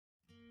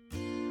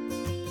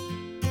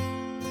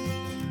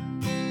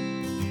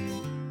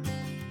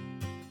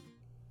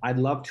I'd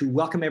love to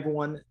welcome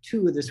everyone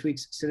to this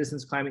week's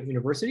Citizens Climate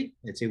University.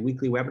 It's a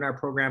weekly webinar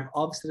program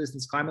of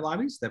Citizens Climate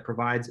Lobbies that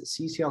provides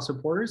CCL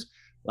supporters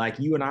like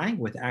you and I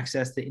with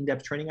access to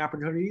in-depth training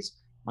opportunities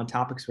on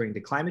topics relating to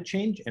climate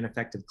change and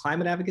effective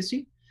climate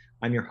advocacy.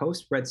 I'm your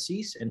host, Brett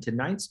Cease, and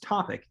tonight's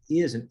topic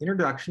is an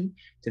introduction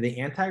to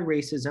the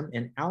Anti-Racism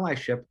and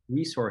Allyship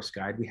Resource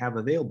Guide we have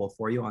available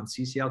for you on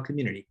CCL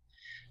Community.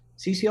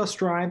 CCL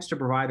strives to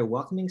provide a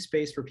welcoming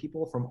space for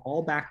people from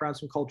all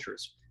backgrounds and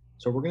cultures.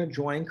 So we're going to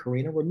join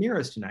Karina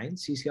Ramirez tonight,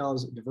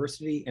 CCL's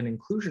Diversity and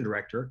Inclusion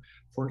Director,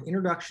 for an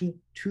introduction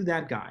to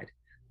that guide.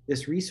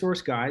 This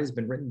resource guide has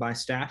been written by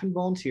staff and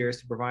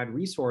volunteers to provide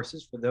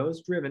resources for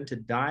those driven to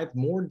dive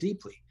more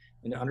deeply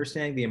into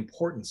understanding the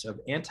importance of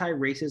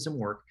anti-racism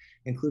work,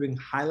 including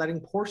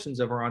highlighting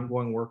portions of our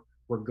ongoing work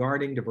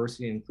regarding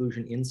diversity and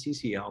inclusion in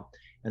CCL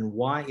and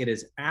why it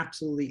is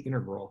absolutely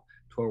integral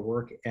to our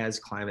work as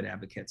climate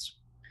advocates.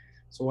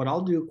 So what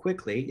I'll do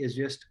quickly is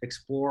just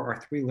explore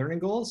our 3 learning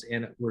goals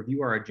and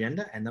review our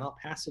agenda, and then I'll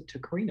pass it to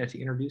Karina to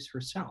introduce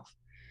herself.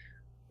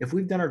 If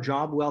we've done our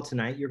job well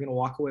tonight, you're going to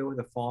walk away with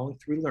the following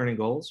 3 learning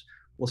goals.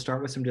 We'll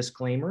start with some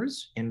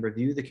disclaimers and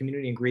review the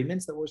community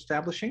agreements that we're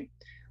establishing.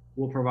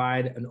 We'll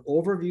provide an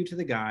overview to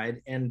the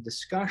guide and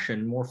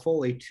discussion more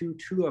fully to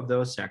 2 of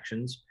those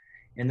sections.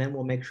 And then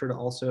we'll make sure to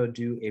also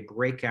do a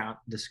breakout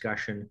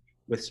discussion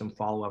with some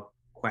follow-up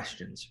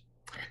questions.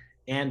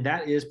 And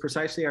that is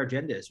precisely our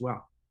agenda as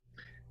well.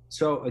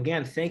 So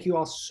again, thank you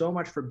all so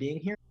much for being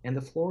here, and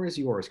the floor is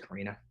yours,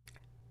 Karina.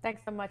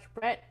 Thanks so much,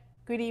 Brett.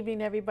 Good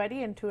evening,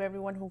 everybody, and to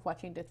everyone who's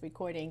watching this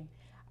recording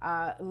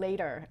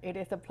later. It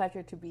is a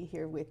pleasure to be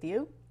here with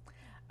you.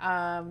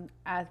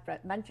 As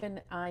Brett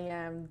mentioned, I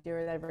am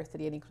your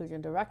Diversity and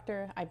Inclusion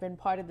Director. I've been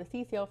part of the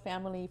CCL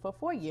family for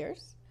 4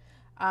 years,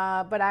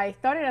 but I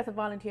started as a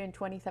volunteer in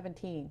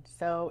 2017.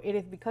 So it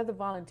is because of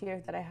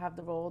volunteers that I have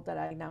the role that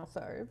I now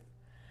serve.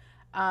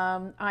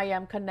 I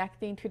am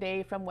connecting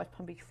today from West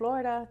Palm Beach,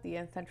 Florida, the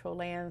ancestral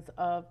lands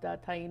of the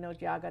Taino,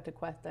 Jaga,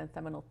 Tequesta, and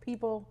Seminole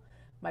people.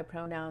 My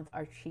pronouns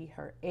are she,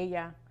 her,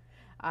 ella.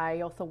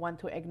 I also want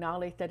to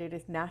acknowledge that it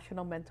is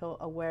National Mental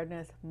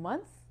Awareness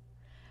Month,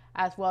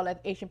 as well as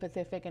Asian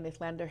Pacific and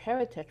Islander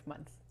Heritage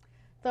Month.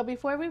 So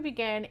before we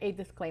begin, a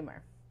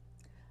disclaimer.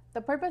 The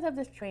purpose of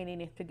this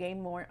training is to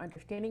gain more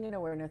understanding and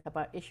awareness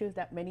about issues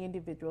that many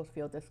individuals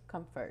feel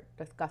discomfort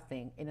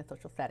discussing in a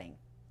social setting.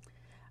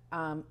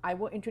 I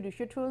will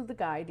introduce you to the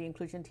guide the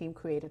inclusion team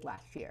created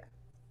last year.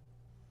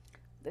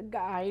 The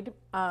guide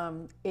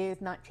is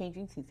not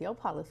changing CCL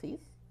policies.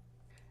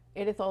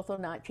 It is also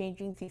not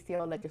changing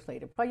CCL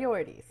legislative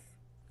priorities.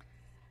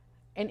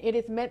 And it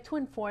is meant to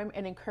inform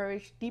and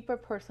encourage deeper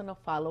personal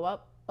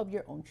follow-up of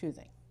your own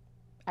choosing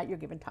at your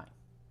given time.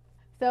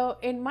 So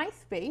in my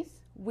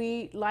space,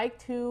 we like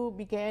to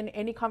begin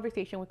any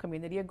conversation with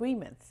community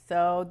agreements.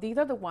 So these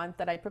are the ones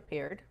that I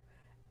prepared,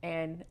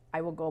 and I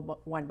will go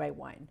one by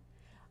one.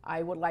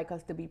 I would like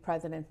us to be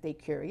present and stay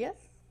curious,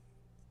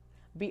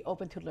 be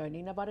open to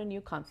learning about a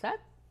new concept.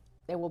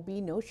 There will be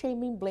no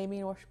shaming,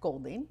 blaming, or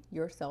scolding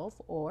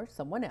yourself or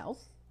someone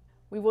else.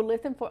 We will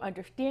listen for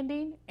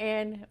understanding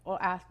and or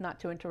ask not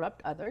to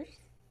interrupt others.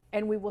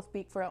 And we will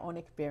speak for our own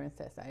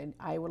experiences.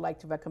 I would like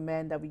to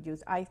recommend that we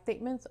use I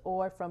statements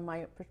or from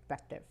my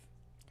perspective.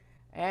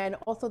 And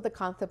also the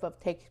concept of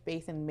take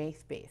space and make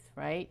space,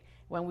 right?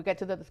 When we get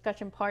to the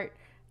discussion part,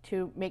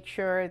 to make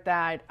sure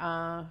that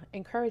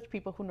encourage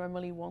people who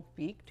normally won't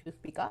speak to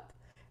speak up,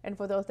 and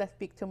for those that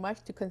speak too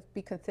much to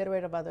be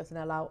considerate of others and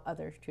allow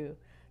others to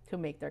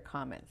make their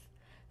comments.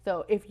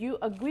 So if you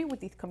agree with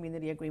these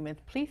community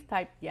agreements, please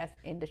type yes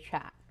in the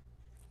chat.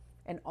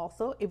 And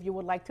also, if you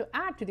would like to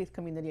add to these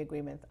community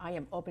agreements, I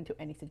am open to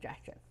any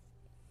suggestion.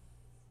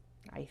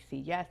 I see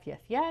yes, yes,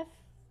 yes.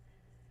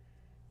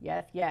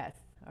 Yes, yes.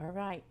 All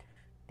right.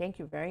 Thank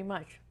you very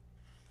much.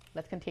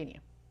 Let's continue.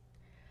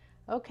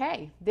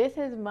 Okay, this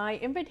is my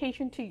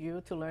invitation to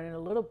you to learn a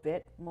little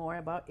bit more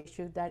about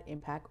issues that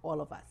impact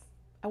all of us.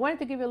 I wanted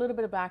to give you a little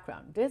bit of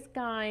background. This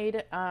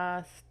guide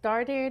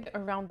started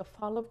around the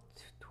fall of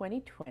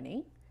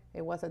 2020.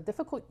 It was a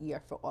difficult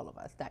year for all of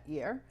us that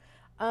year.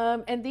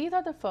 And these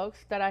are the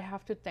folks that I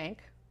have to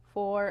thank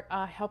for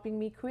helping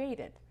me create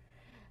it.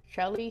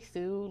 Shelly,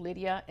 Sue,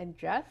 Lydia, and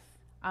Jess.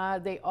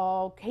 They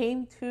all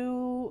came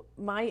to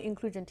my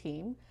inclusion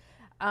team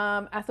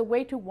as a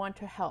way to want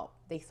to help.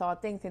 They saw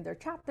things in their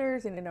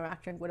chapters and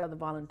interaction with other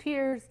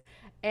volunteers.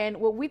 And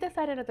what we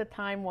decided at the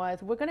time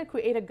was we're going to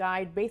create a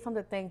guide based on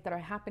the things that are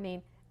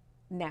happening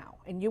now.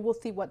 And you will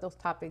see what those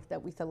topics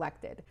that we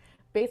selected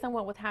based on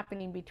what was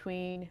happening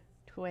between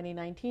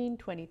 2019,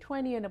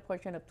 2020, and a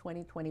portion of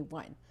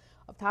 2021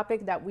 of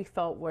topics that we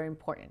felt were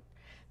important.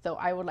 So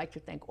I would like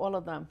to thank all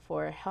of them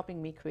for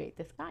helping me create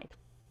this guide.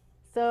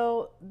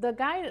 So the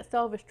guide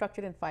itself is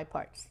structured in 5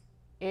 parts.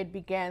 It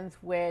begins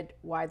with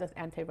why does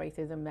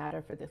anti-racism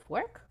matter for this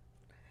work?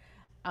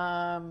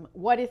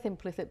 What is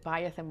implicit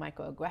bias and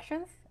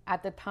microaggressions?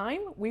 At the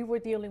time, we were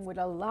dealing with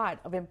a lot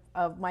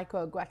of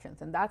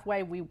microaggressions, and that's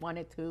why we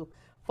wanted to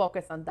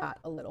focus on that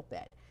a little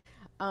bit.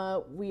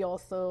 We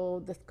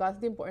also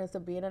discussed the importance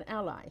of being an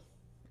ally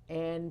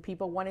And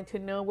people wanted to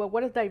know, well,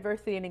 what does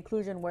diversity and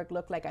inclusion work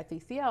look like at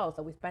CCL?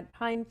 So we spent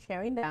time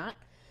sharing that.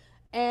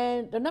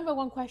 And the number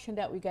one question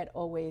that we get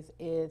always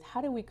is,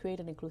 how do we create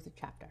an inclusive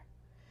chapter?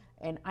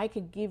 And I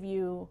could give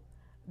you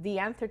the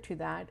answer to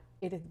that.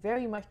 It is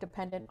very much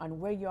dependent on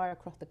where you are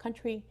across the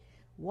country.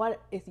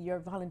 What is your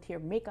volunteer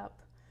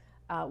makeup?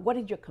 What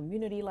is your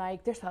community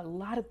like? There's a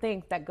lot of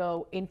things that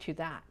go into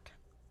that.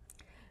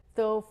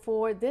 So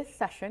for this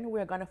session,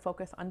 we're going to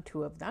focus on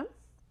two of them,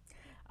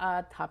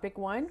 topic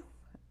 1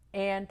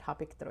 and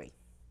topic 3.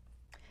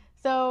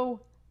 So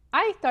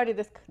I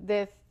started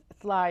this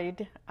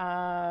slide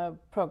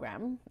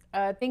program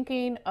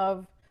thinking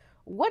of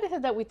what is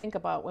it that we think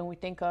about when we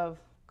think of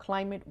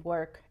climate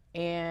work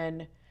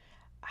and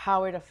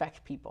how it affects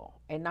people.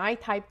 And I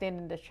typed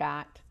in the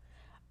chat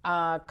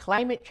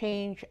climate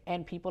change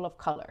and people of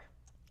color.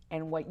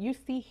 And what you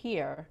see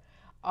here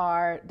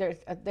are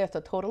there's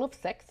a total of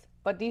 6,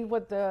 but these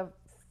were the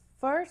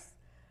first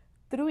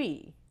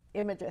 3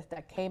 images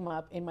that came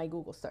up in my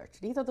Google search.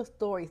 These are the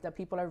stories that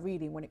people are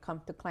reading when it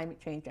comes to climate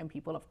change and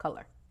people of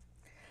color.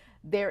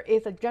 There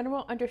is a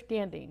general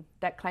understanding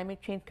that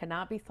climate change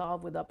cannot be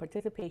solved without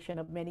participation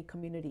of many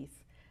communities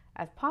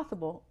as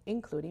possible,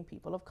 including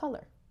people of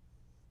color.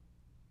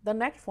 The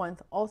next ones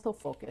also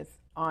focus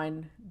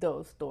on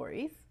those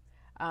stories.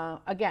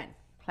 Again,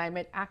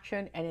 climate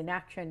action and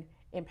inaction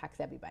impacts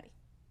everybody.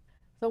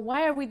 So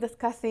why are we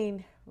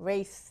discussing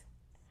race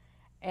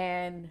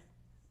and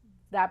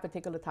that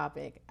particular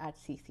topic at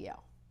CCL?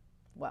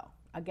 Well,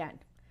 again,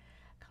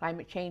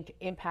 climate change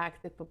impacts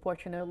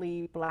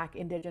disproportionately Black,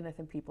 Indigenous,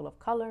 and people of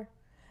color,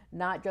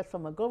 not just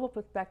from a global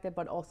perspective,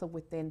 but also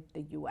within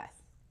the US.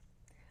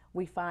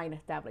 We find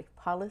established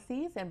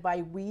policies, and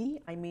by we,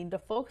 I mean the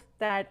folks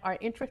that are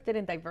interested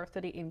in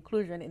diversity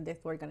inclusion in this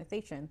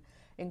organization,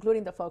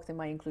 including the folks in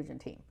my inclusion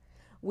team.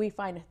 We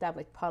find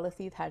established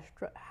policies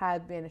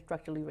have been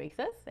structurally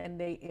racist, and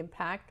they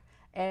impact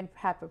and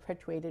have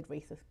perpetuated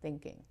racist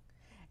thinking.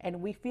 And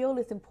we feel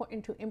it's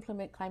important to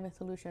implement climate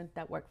solutions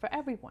that work for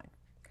everyone.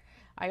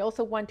 I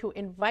also want to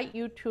invite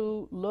you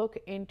to look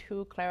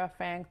into Clara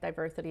Frank's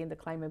Diversity in the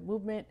Climate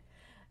Movement.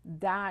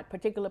 That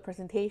particular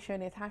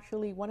presentation is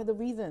actually one of the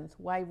reasons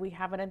why we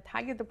have an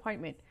entire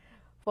department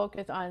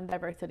focused on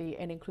diversity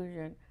and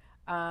inclusion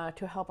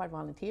to help our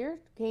volunteers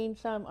gain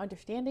some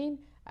understanding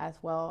as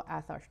well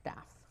as our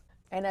staff.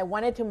 And I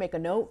wanted to make a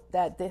note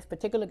that this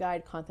particular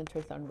guide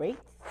concentrates on race,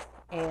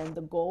 and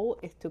the goal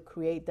is to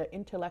create the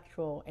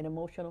intellectual and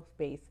emotional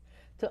space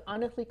to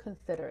honestly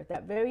consider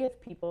that various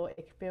people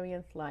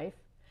experience life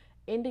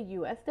in the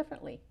US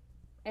differently,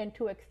 and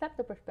to accept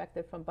the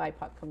perspective from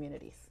BIPOC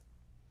communities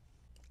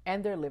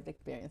and their lived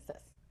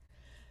experiences.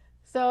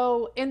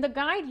 So in the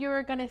guide,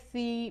 you're going to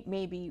see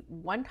maybe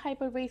one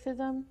type of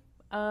racism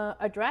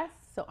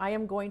addressed. So I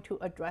am going to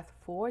address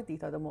 4.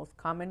 These are the most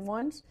common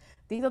ones.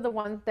 These are the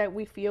ones that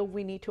we feel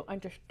we need to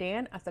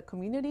understand as a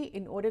community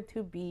in order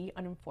to be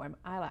an informed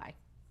ally.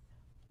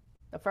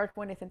 The first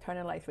one is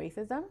internalized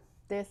racism.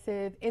 This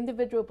is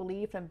individual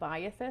beliefs and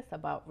biases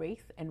about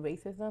race and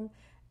racism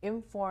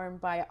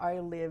informed by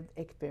our lived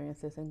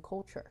experiences and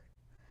culture.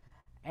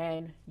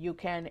 And you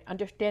can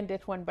understand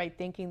this one by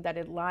thinking that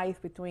it lies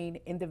between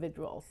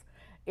individuals.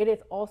 It is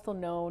also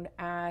known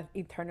as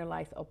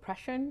internalized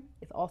oppression.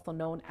 It's also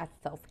known as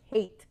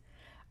self-hate.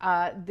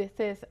 This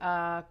is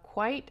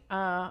quite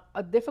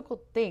a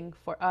difficult thing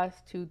for us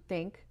to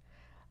think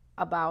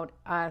about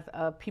as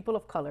people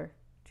of color,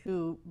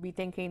 to be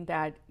thinking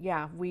that,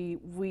 yeah,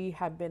 we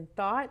have been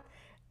taught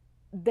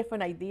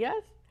different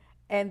ideas,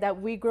 and that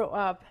we grow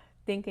up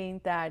thinking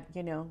that,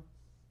 you know,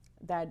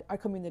 that our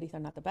communities are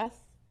not the best,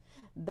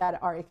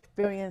 that our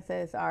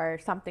experiences are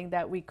something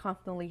that we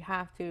constantly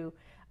have to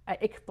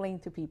explain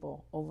to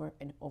people over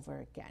and over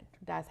again.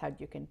 That's how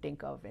you can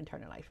think of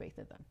internalized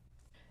racism.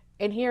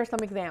 And here are some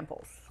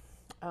examples.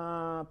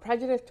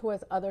 Prejudice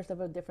towards others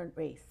of a different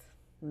race,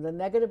 the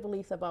negative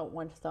beliefs about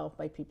oneself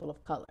by people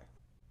of color.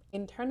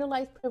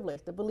 Internalized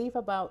privilege, the belief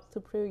about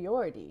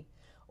superiority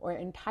or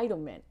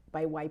entitlement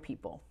by white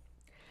people.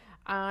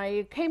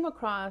 I came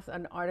across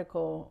an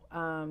article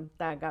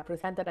that got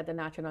presented at the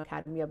National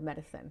Academy of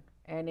Medicine,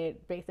 and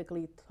it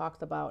basically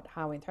talks about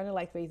how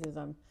internalized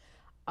racism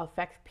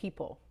affects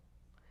people.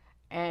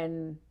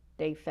 And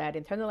they said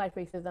internalized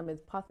racism is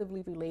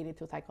possibly related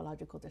to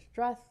psychological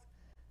distress,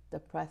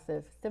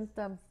 depressive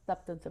symptoms,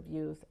 substance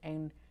abuse,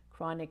 and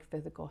chronic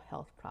physical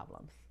health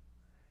problems.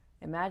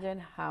 Imagine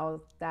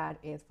how that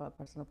is for a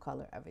person of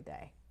color every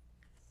day.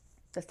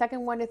 The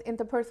second one is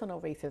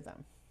interpersonal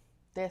racism.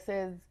 This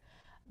is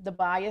the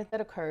bias that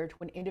occurs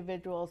when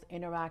individuals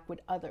interact with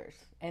others,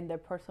 and their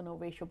personal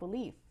racial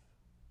beliefs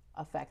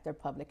affect their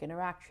public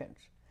interactions.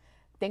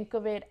 Think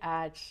of it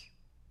as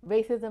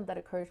racism that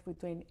occurs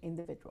between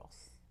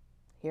individuals.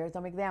 Here are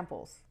some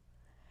examples.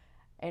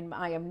 And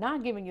I am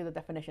not giving you the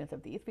definitions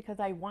of these because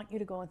I want you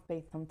to go and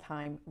spend some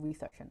time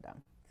researching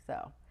them.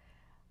 So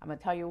I'm going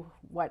to tell you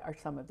what are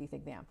some of these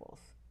examples.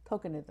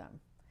 Tokenism,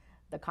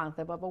 the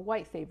concept of a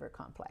white savior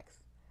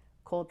complex,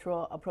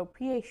 cultural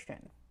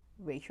appropriation,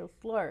 racial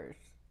slurs,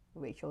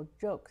 racial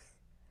jokes,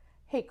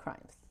 hate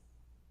crimes.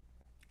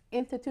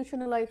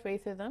 Institutionalized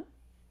racism.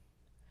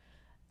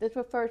 This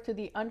refers to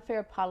the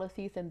unfair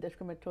policies and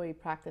discriminatory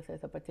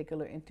practices of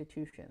particular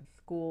institutions,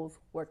 schools,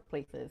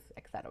 workplaces,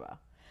 etc.,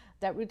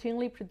 that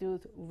routinely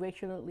produce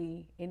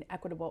racially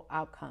inequitable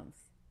outcomes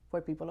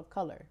for people of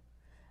color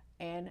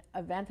and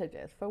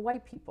advantages for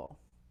white people.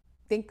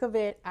 Think of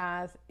it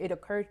as it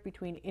occurs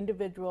between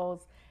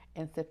individuals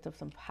and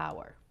systems of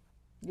power.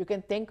 You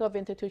can think of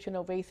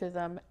institutional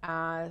racism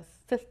as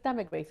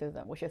systemic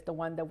racism, which is the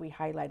one that we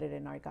highlighted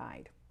in our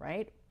guide,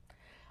 right?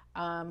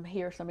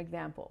 Here are some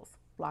examples: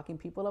 blocking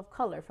people of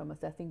color from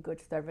accessing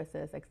goods,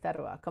 services,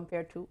 etc.,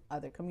 compared to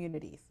other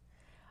communities.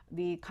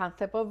 The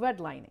concept of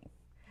redlining,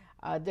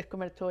 a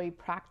discriminatory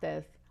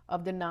practice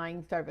of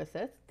denying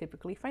services,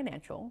 typically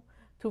financial,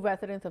 to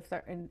residents of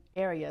certain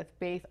areas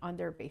based on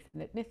their race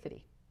and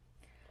ethnicity.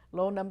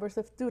 Low numbers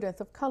of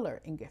students of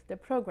color in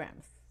gifted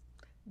programs.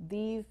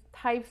 This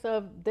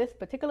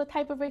particular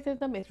type of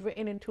racism is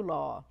written into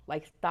law,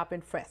 like stop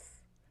and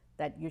frisk,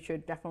 that you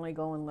should definitely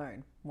go and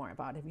learn more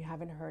about if you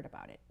haven't heard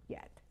about it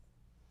yet.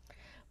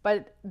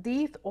 But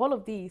all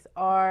of these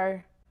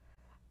are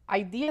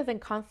ideas and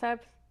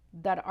concepts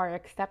that are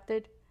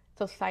accepted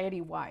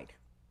society-wide.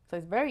 So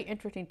it's very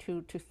interesting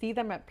to see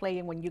them at play,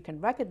 and when you can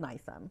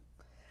recognize them,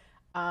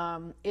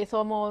 it's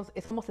almost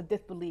a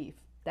disbelief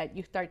that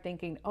you start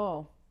thinking,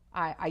 oh,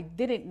 I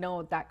didn't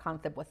know that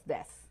concept was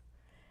this.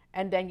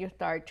 And then you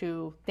start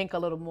to think a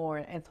little more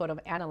and sort of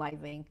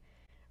analyzing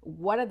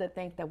what are the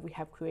things that we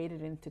have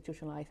created and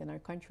institutionalized in our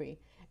country,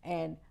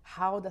 and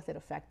how does it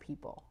affect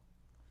people,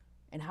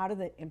 and how does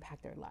it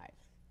impact their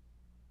lives,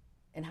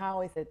 and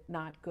how is it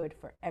not good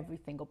for every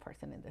single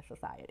person in this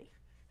society.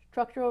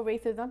 Structural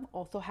racism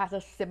also has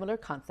a similar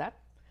concept.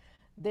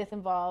 This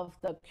involves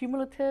the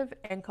cumulative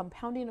and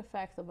compounding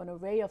effects of an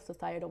array of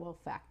societal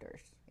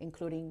factors,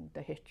 including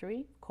the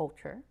history,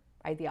 culture,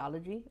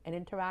 ideology, and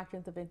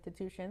interactions of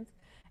institutions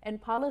and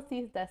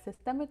policies that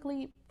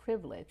systemically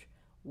privilege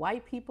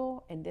white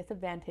people and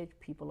disadvantage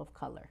people of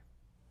color.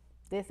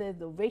 This is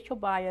the racial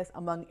bias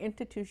among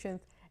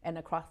institutions and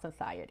across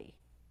society.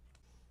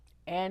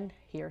 And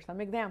here are some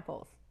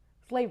examples.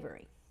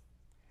 Slavery.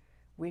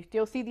 We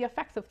still see the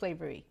effects of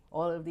slavery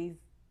all of these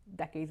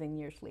decades and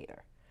years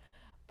later.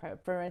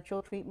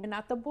 Preferential treatment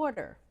at the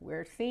border.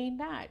 We're seeing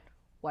that.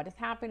 What is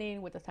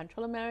happening with the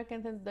Central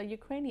Americans and the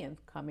Ukrainians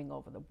coming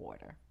over the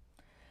border?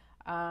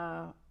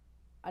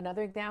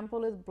 Another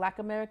example is Black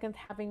Americans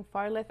having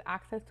far less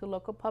access to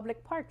local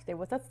public parks. There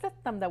was a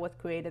system that was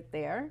created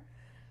there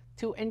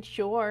to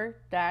ensure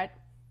that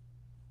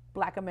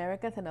Black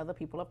Americans and other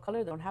people of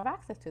color don't have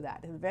access to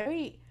that. It's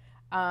very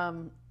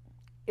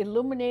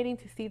illuminating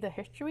to see the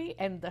history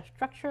and the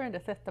structure and the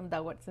system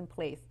that was in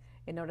place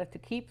in order to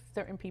keep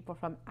certain people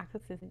from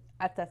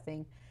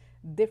accessing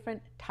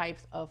different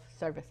types of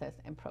services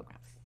and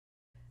programs.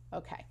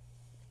 Okay,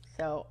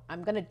 so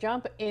I'm gonna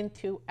jump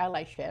into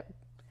allyship.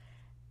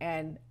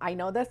 And I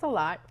know there's a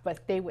lot, but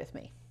stay with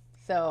me.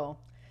 So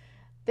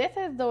this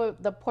is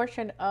the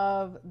portion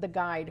of the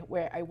guide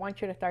where I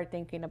want you to start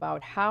thinking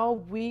about how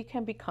we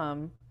can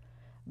become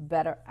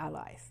better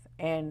allies.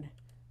 And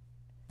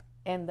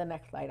in the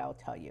next slide, I'll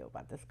tell you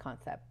about this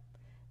concept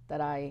that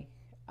I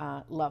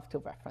love to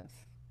reference.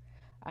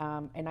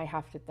 And I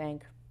have to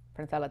thank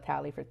Princella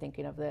Talley for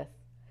thinking of this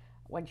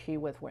when she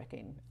was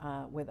working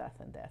with us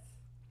in this.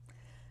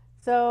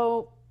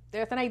 So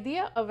there's an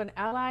idea of an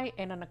ally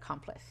and an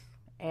accomplice.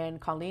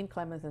 And Colleen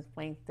Clemens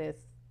explains this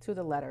to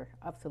the letter.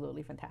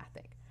 Absolutely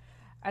fantastic.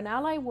 An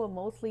ally will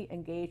mostly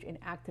engage in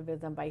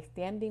activism by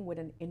standing with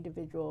an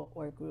individual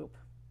or group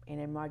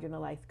in a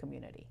marginalized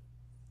community.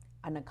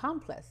 An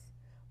accomplice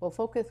will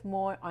focus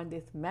more on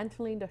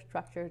dismantling the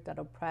structures that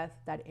oppress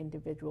that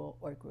individual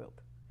or group.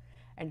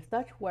 And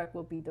such work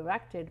will be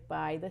directed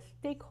by the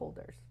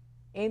stakeholders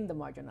in the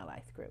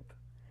marginalized group.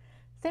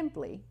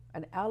 Simply,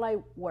 an ally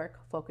work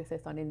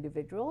focuses on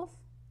individuals,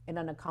 and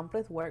an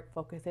accomplice work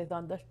focuses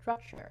on the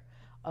structure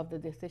of the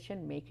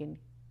decision-making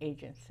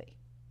agency.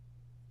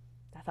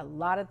 That's a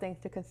lot of things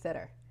to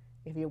consider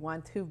if you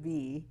want to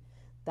be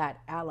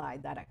that ally,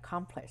 that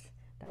accomplice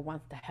that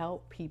wants to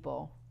help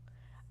people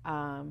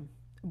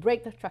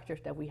break the structures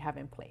that we have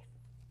in place.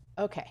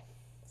 Okay,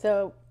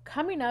 so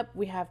coming up,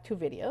 we have 2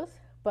 videos,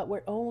 but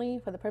we're only,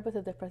 for the purpose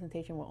of this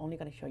presentation, we're only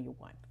going to show you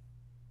one.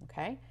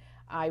 Okay,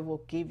 I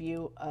will give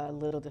you a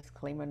little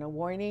disclaimer and a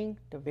warning.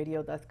 The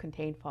video does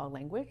contain foul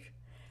language,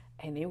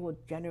 and it will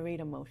generate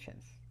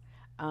emotions.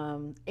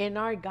 In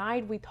our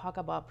guide, we talk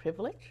about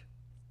privilege,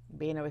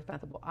 being a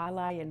responsible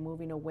ally, and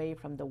moving away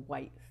from the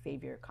white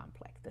savior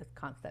complex, this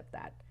concept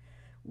that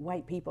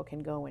white people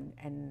can go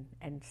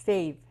and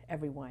save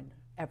everyone,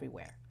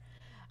 everywhere.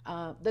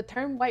 The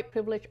term white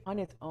privilege on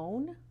its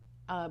own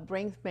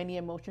brings many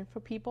emotions for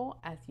people,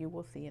 as you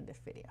will see in this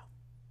video.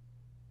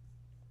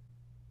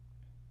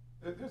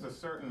 There's a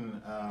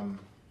certain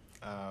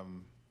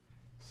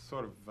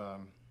sort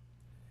of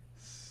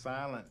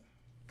silent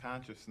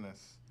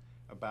consciousness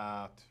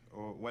about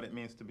or what it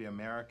means to be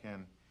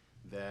American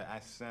that I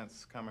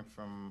sense coming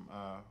from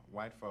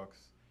white folks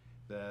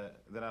that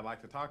I'd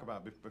like to talk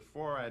about.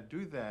 Before I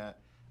do that,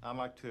 I'd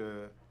like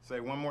to say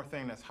one more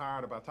thing that's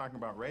hard about talking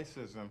about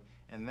racism,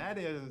 and that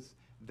is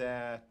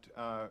that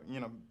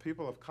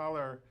people of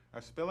color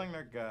are spilling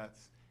their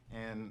guts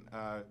and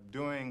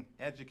doing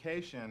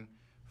education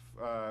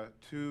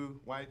to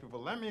white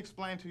people. Let me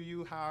explain to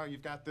you how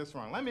you've got this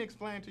wrong. Let me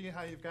explain to you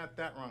how you've got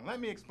that wrong. Let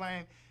me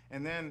explain,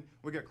 and then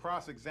we get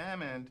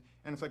cross-examined,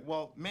 and it's like,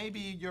 well, maybe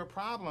your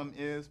problem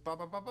is blah,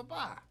 blah, blah, blah,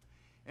 blah.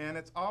 And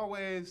it's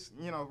always,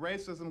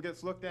 racism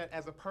gets looked at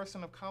as a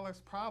person of color's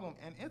problem,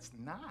 and it's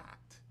not.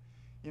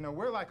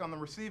 We're like on the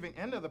receiving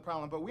end of the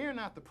problem, but we're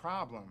not the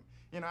problem.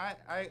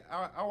 I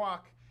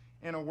walk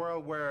in a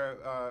world where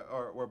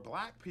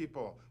black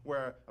people,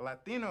 where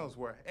Latinos,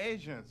 where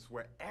Asians,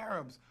 where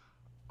Arabs,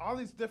 all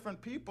these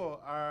different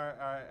people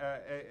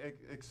are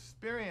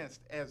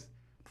experienced as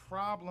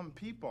problem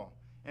people,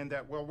 and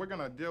that, well, we're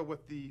going to deal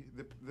with the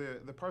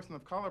person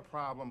of color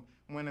problem,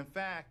 when in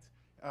fact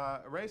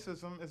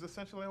racism is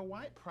essentially a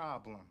white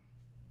problem.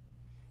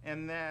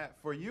 And that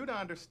for you to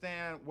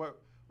understand what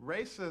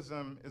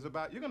racism is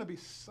about, you're going to be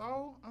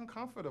so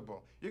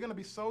uncomfortable. You're going to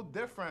be so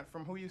different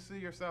from who you see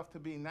yourself to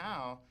be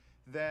now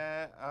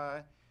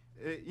that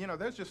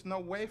there's just no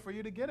way for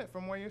you to get it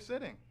from where you're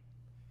sitting.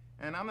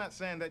 And I'm not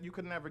saying that you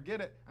could never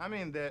get it. I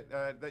mean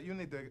that you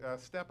need to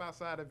step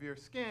outside of your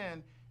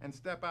skin and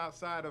step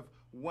outside of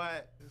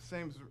what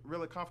seems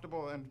really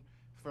comfortable and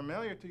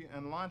familiar to you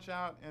and launch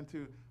out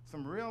into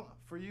some real,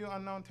 for you,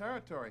 unknown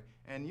territory.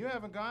 And you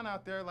haven't gone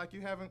out there like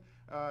you haven't,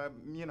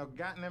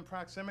 gotten in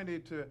proximity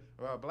to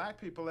black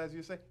people, as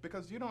you say,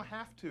 because you don't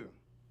have to.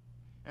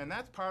 And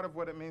that's part of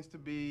what it means to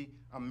be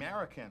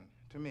American,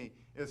 to me,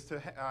 is to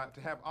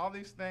have all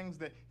these things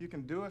that you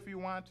can do if you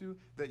want to,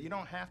 that you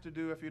don't have to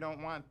do if you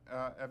don't want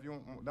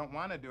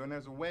to do. And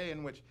there's a way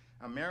in which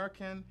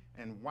American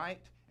and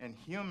white and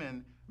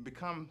human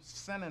become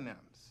synonyms.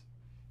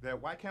 That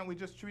why can't we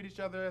just treat each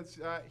other as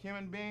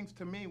human beings?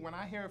 To me, when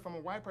I hear it from a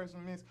white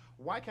person, it means,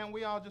 why can't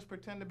we all just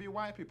pretend to be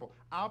white people?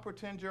 I'll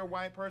pretend you're a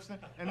white person,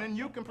 and then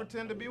you can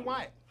pretend to be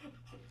white.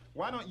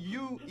 Why don't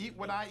you eat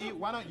what I eat?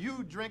 Why don't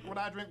you drink what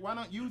I drink? Why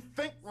don't you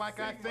think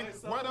like I think?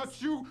 Why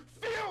don't you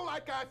feel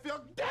like I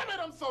feel? Damn it,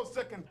 I'm so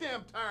sick and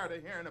damn tired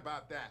of hearing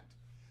about that.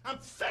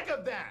 I'm sick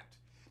of that.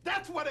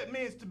 That's what it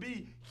means to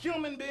be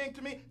human being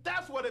to me.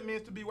 That's what it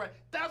means to be white.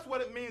 That's what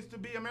it means to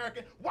be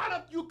American. Why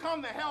don't you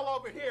come the hell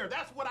over here?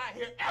 That's what I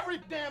hear every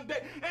damn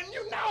day. And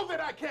you know that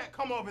I can't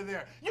come over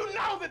there. You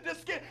know that this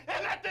skin,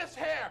 and that this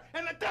hair,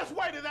 and that this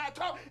way that I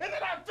talk, and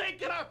that I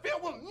think and I feel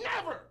will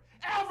never,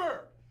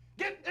 ever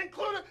get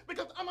included,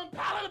 because I'm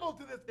unpalatable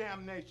to this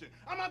damn nation.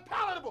 I'm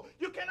unpalatable.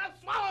 You cannot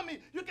swallow me.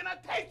 You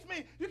cannot taste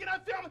me. You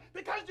cannot feel me,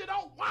 because you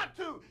don't want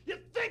to. You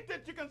think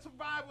that you can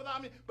survive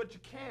without me, but you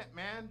can't,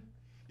 man.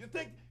 You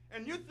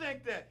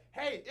think that,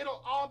 hey,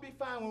 it'll all be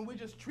fine when we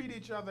just treat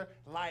each other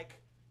like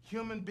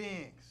human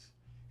beings.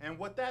 And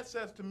what that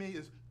says to me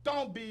is,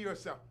 don't be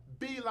yourself.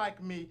 Be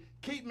like me.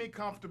 Keep me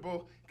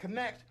comfortable.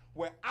 Connect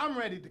where I'm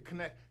ready to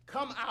connect.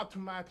 Come out to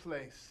my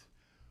place.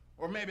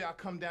 Or maybe I'll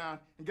come down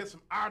and get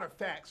some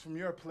artifacts from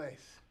your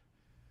place.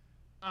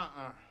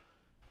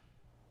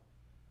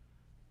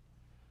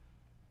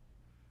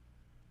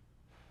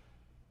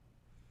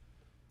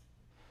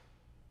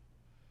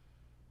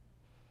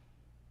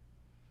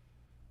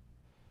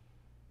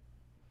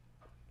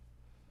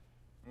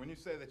 When you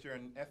say that your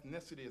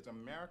ethnicity is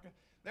American,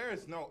 there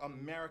is no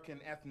American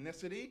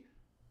ethnicity.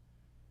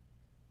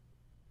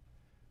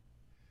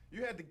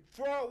 You had to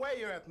throw away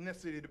your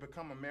ethnicity to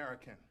become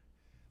American.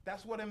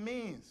 That's what it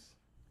means.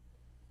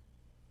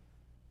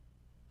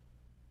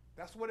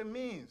 That's what it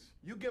means.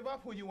 You give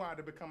up who you are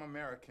to become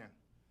American.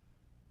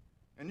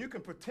 And you can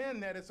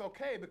pretend that it's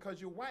okay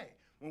because you're white.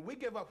 When we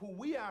give up who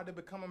we are to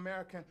become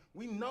American,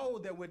 we know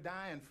that we're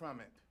dying from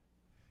it.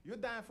 You're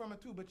dying from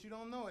it too, but you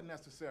don't know it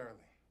necessarily.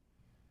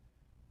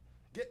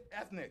 Get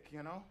ethnic,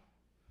 I'm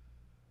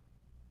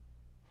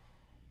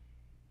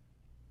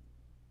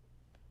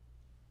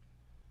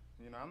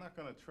not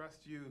going to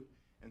trust you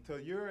until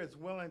you're as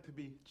willing to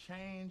be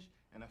changed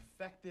and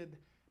affected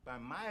by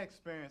my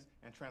experience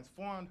and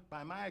transformed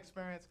by my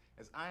experience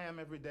as I am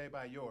every day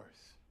by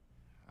yours.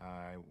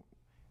 I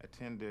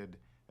attended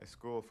a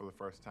school for the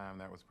first time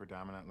that was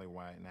predominantly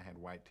white, and I had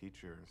white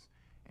teachers.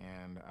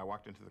 And I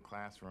walked into the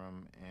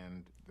classroom,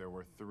 and there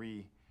were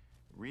 3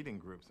 reading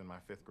groups in my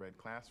 5th grade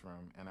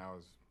classroom, and I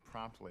was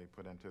promptly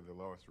put into the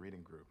lowest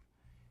reading group.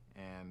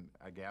 And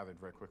I gathered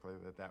very quickly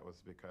that that was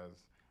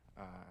because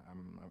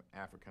I'm of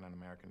African and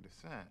American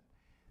descent.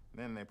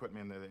 Then they put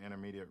me into the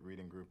intermediate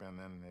reading group, and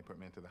then they put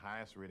me into the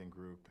highest reading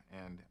group,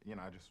 and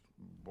I just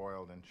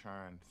boiled and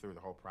churned through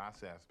the whole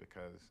process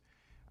because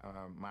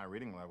my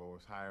reading level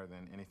was higher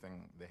than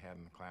anything they had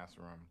in the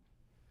classroom.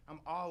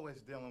 I'm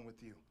always dealing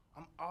with you.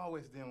 I'm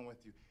always dealing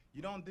with you.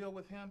 You don't deal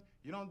with him.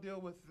 You don't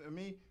deal with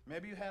me.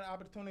 Maybe you had an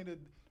opportunity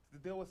to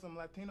deal with some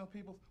Latino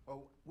people.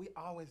 Well, we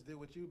always deal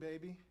with you,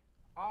 baby.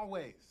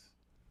 Always.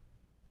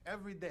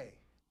 Every day.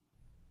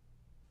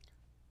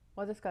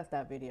 We'll discuss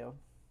that video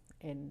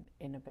in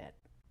a bit.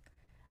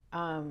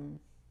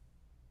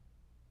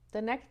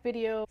 The next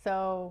video,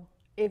 so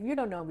if you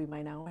don't know me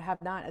by now or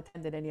have not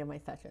attended any of my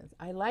sessions,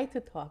 I like to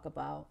talk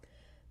about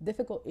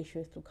difficult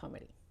issues through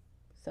comedy.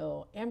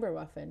 So Amber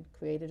Ruffin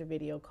created a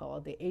video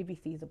called The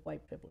ABCs of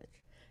White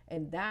Privilege.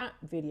 And that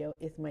video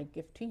is my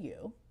gift to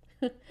you.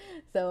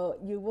 So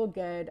you will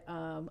get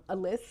a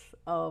list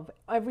of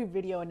every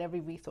video and every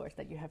resource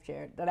that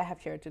I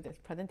have shared to this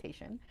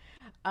presentation.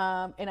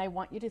 And I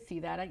want you to see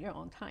that at your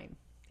own time.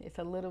 It's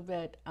a little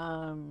bit,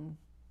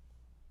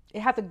 it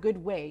has a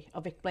good way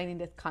of explaining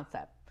this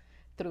concept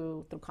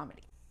through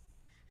comedy.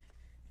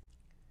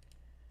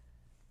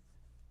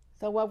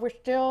 So while we're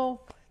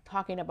still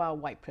talking about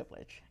white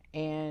privilege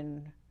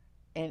and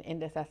in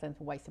this essence,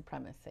 white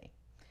supremacy,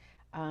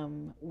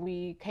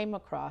 we came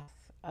across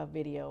a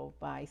video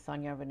by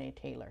Sonia Renee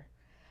Taylor.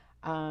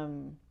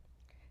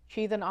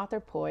 She's an author,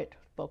 poet,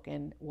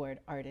 spoken word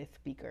artist,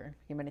 speaker,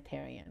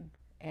 humanitarian,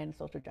 and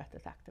social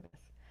justice activist.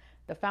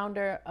 The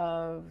founder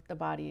of The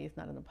Body is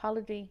Not an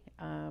Apology.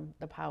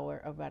 The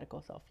Power of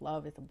Radical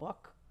Self-Love is a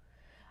book.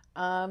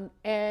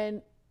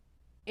 And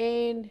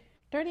in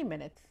 30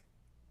 minutes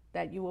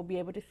that you will be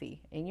able to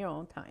see in your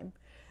own time,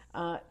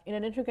 in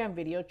an Instagram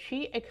video,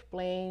 she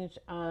explains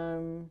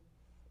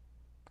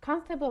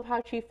concept of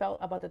how she felt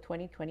about the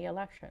 2020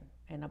 election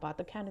and about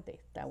the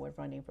candidates that were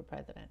running for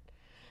president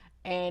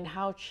and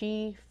how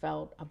she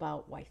felt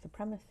about white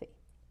supremacy.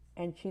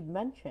 And she'd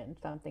mentioned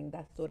something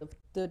that sort of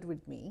stood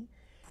with me,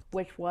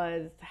 which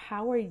was,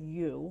 how are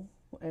you,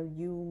 and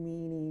you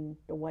meaning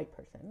the white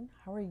person,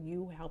 how are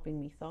you helping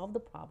me solve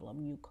the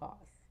problem you cause?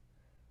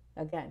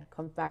 Again,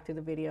 comes back to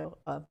the video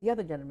of the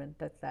other gentleman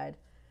that said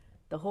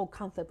the whole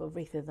concept of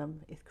racism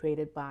is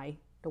created by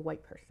the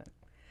white person.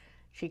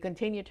 She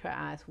continued to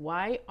ask,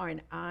 why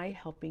aren't I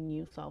helping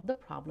you solve the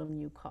problem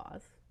you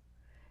cause?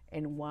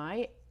 And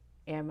why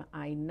am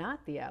I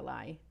not the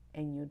ally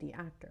and you the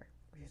actor?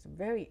 Which is a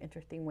very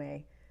interesting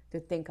way to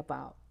think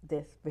about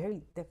this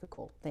very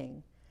difficult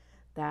thing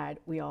that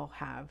we all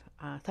have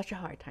such a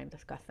hard time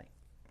discussing.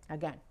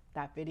 Again,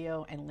 that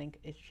video and link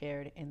is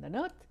shared in the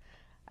notes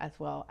as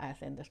well as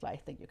in the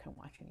slides that you can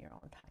watch in your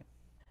own time.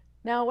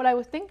 Now, what I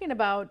was thinking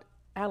about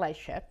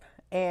allyship,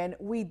 and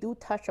we do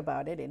touch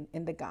about it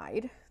in the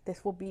guide,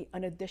 this will be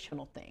an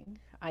additional thing.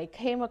 I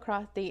came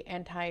across the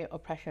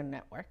Anti-Oppression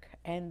Network,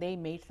 and they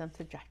made some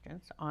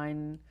suggestions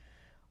on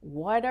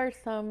what are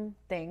some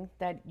things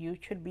that you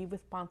should be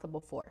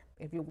responsible for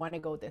if you want to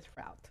go this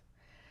route.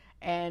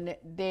 And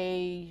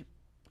they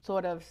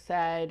sort of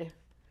said,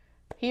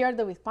 here are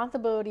the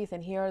responsibilities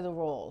and here are the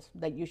roles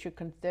that you should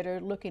consider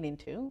looking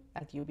into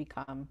as you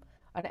become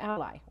an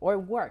ally or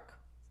work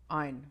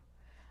on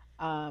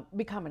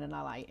becoming an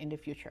ally in the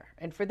future.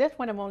 And for this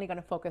one, I'm only going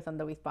to focus on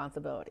the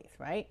responsibilities,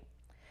 right?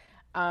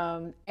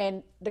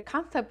 And the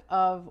concept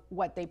of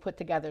what they put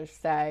together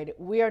said,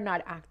 we are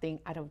not acting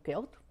out of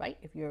guilt, right?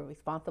 If you're a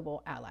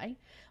responsible ally,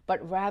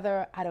 but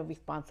rather out of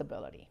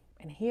responsibility.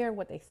 And here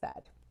what they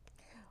said,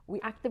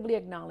 we actively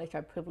acknowledge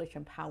our privilege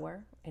and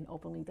power and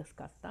openly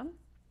discuss them.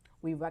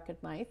 We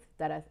recognize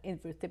that as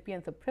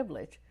recipients of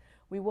privilege,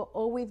 we will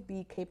always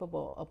be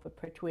capable of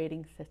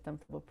perpetuating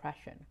systems of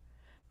oppression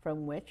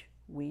from which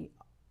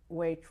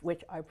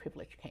our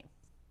privilege came.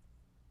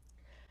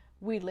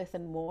 We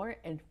listen more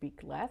and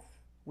speak less.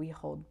 We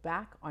hold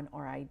back on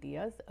our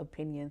ideas,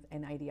 opinions,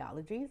 and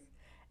ideologies,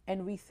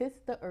 and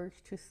resist the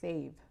urge to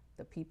save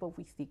the people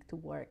we seek to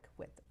work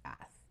with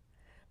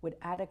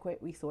adequate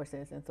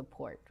resources and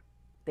support.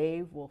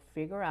 They will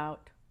figure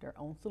out their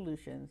own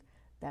solutions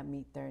that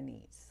meet their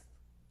needs.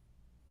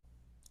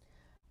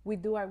 We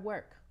do our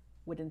work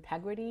with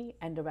integrity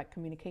and direct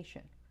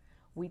communication.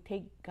 We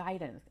take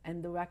guidance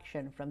and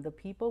direction from the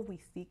people we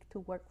seek to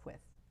work with,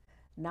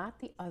 not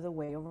the other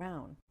way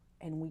around,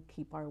 and we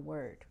keep our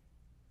word.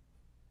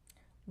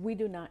 We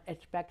do not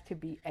expect to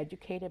be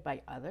educated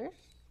by others.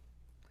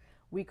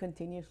 We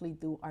continuously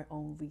do our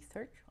own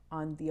research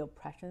on the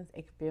oppressions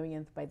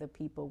experienced by the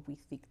people we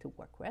seek to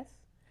work with,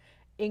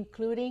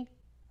 including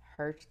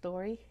her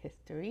story,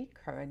 history,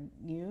 current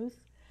news,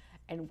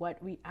 and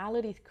what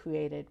realities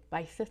created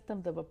by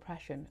systems of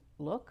oppression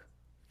look,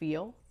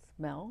 feel,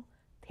 smell,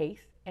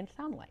 taste, and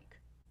sound like.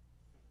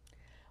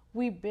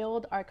 We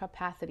build our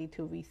capacity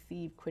to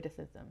receive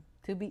criticism,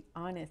 to be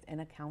honest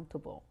and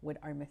accountable with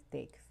our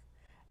mistakes,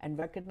 and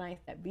recognize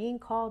that being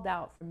called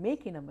out for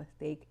making a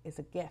mistake is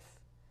a gift,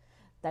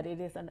 that it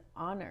is an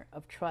honor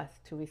of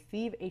trust to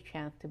receive a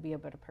chance to be a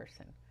better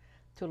person,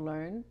 to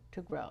learn,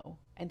 to grow,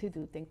 and to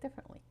do things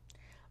differently.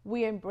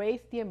 We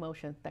embrace the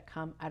emotions that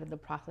come out of the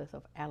process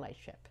of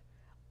allyship,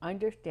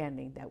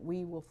 understanding that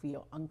we will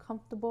feel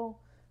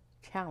uncomfortable,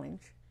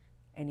 challenged,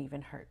 and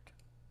even hurt.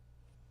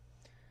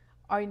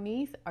 Our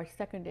needs are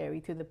secondary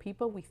to the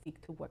people we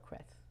seek to work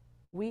with.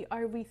 We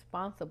are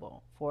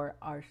responsible for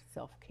our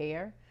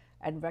self-care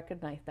and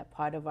recognize that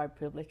part of our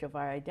privilege of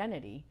our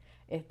identity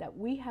is that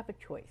we have a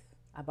choice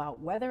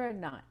about whether or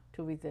not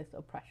to resist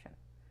oppression.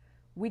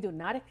 We do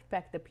not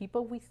expect the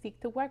people we seek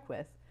to work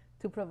with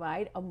to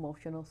provide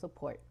emotional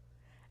support,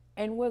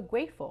 and we're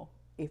grateful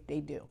if they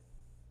do.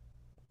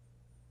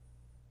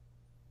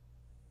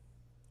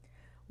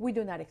 We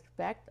do not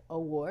expect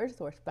awards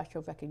or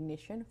special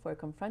recognition for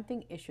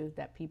confronting issues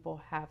that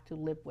people have to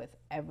live with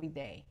every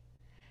day,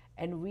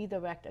 and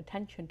redirect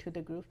attention to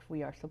the groups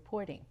we are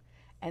supporting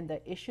and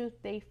the issues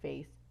they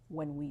face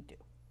when we do.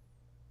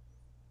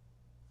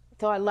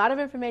 So a lot of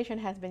information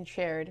has been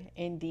shared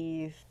in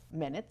these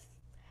minutes,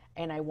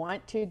 and I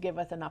want to give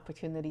us an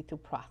opportunity to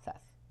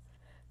process.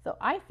 So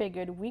I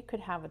figured we could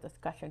have a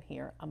discussion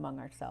here among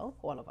ourselves,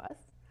 all of us.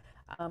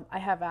 I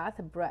have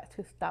asked Brett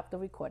to stop the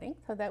recording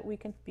so that we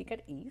can speak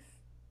at ease.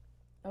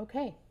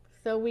 Okay,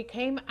 so we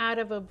came out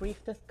of a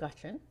brief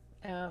discussion.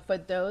 For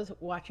those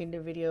watching the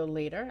video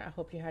later, I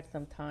hope you had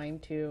some time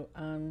to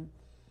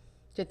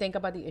think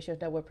about the issues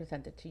that were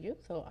presented to you.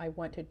 So I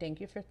want to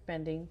thank you for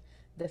spending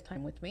this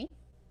time with me.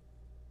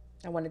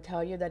 I want to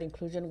tell you that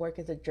inclusion work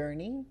is a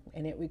journey,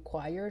 and it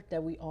requires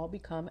that we all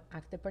become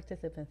active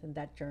participants in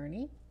that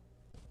journey.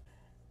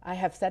 I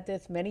have said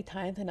this many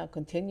times, and I'll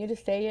continue to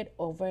say it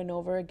over and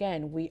over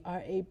again. We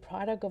are a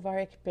product of our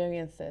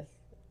experiences,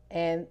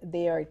 and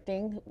they are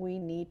things we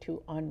need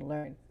to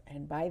unlearn.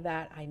 And by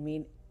that, I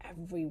mean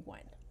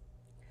everyone.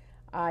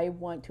 I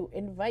want to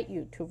invite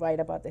you to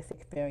write about this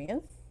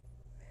experience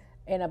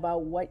and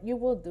about what you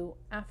will do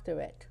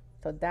after it.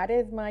 So that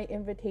is my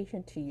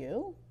invitation to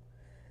you,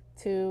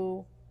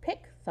 to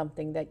pick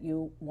something that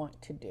you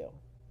want to do.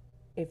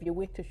 If you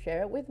wish to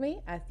share it with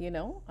me, as you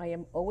know, I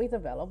am always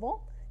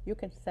available. You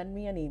can send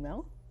me an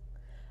email.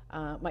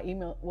 My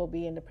email will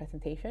be in the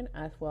presentation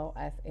as well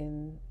as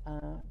in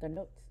the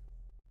notes.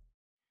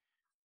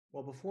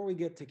 Well, before we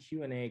get to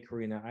Q&A,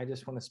 Karina, I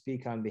just want to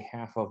speak on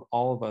behalf of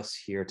all of us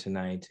here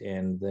tonight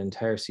and the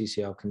entire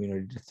CCL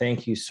community to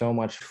thank you so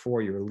much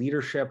for your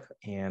leadership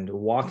and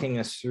walking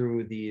us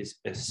through these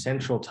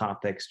essential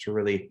topics to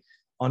really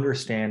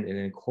understand and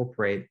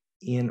incorporate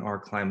in our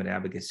climate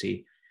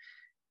advocacy.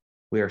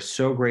 We are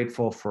so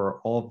grateful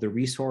for all of the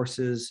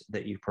resources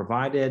that you've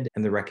provided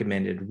and the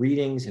recommended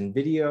readings and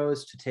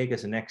videos to take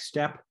us a next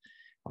step.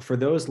 For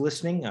those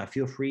listening,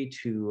 feel free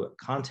to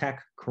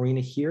contact Karina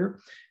here.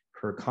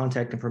 Her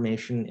contact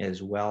information,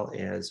 as well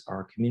as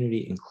our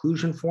community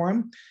inclusion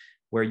forum,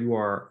 where you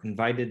are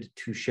invited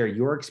to share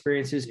your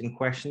experiences and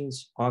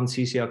questions on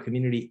CCL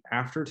community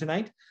after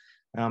tonight.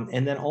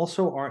 And then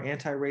also our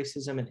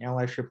anti-racism and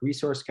allyship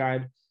resource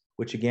guide,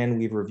 which again,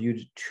 we've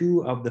reviewed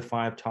 2 of the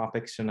 5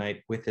 topics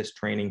tonight with this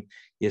training,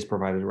 is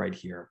provided right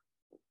here.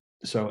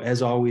 So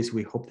as always,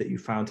 we hope that you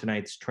found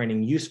tonight's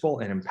training useful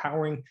and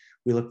empowering.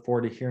 We look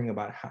forward to hearing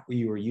about how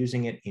you are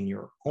using it in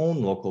your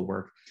own local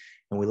work.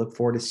 And we look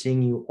forward to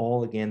seeing you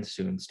all again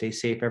soon. Stay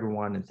safe,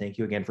 everyone, and thank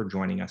you again for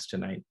joining us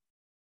tonight.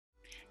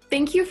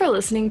 Thank you for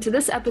listening to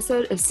this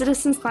episode of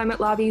Citizens Climate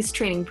Lobby's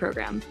training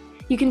program.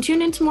 You can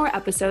tune into more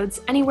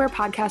episodes anywhere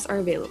podcasts are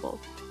available.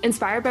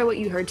 Inspired by what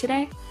you heard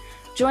today?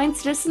 Join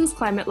Citizens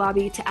Climate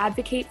Lobby to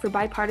advocate for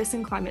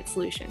bipartisan climate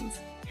solutions.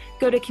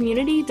 Go to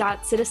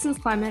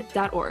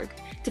community.citizensclimate.org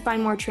to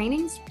find more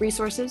trainings,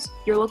 resources,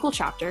 your local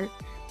chapter,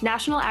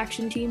 national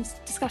action teams,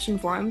 discussion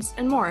forums,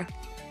 and more.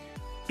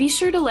 Be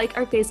sure to like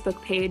our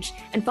Facebook page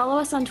and follow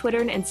us on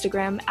Twitter and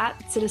Instagram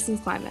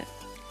 @CitizensClimate.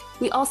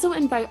 We also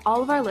invite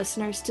all of our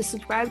listeners to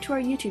subscribe to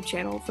our YouTube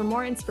channel for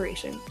more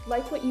inspiration.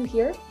 Like what you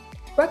hear?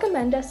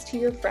 Recommend us to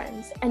your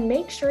friends and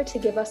make sure to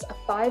give us a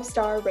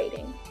 5-star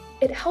rating.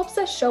 It helps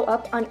us show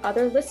up on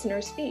other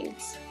listeners'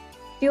 feeds.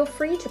 Feel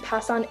free to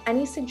pass on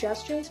any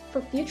suggestions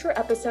for future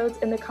episodes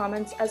in the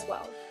comments as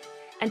well.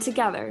 And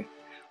together,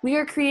 we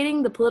are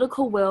creating the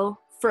political will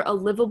for a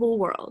livable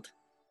world.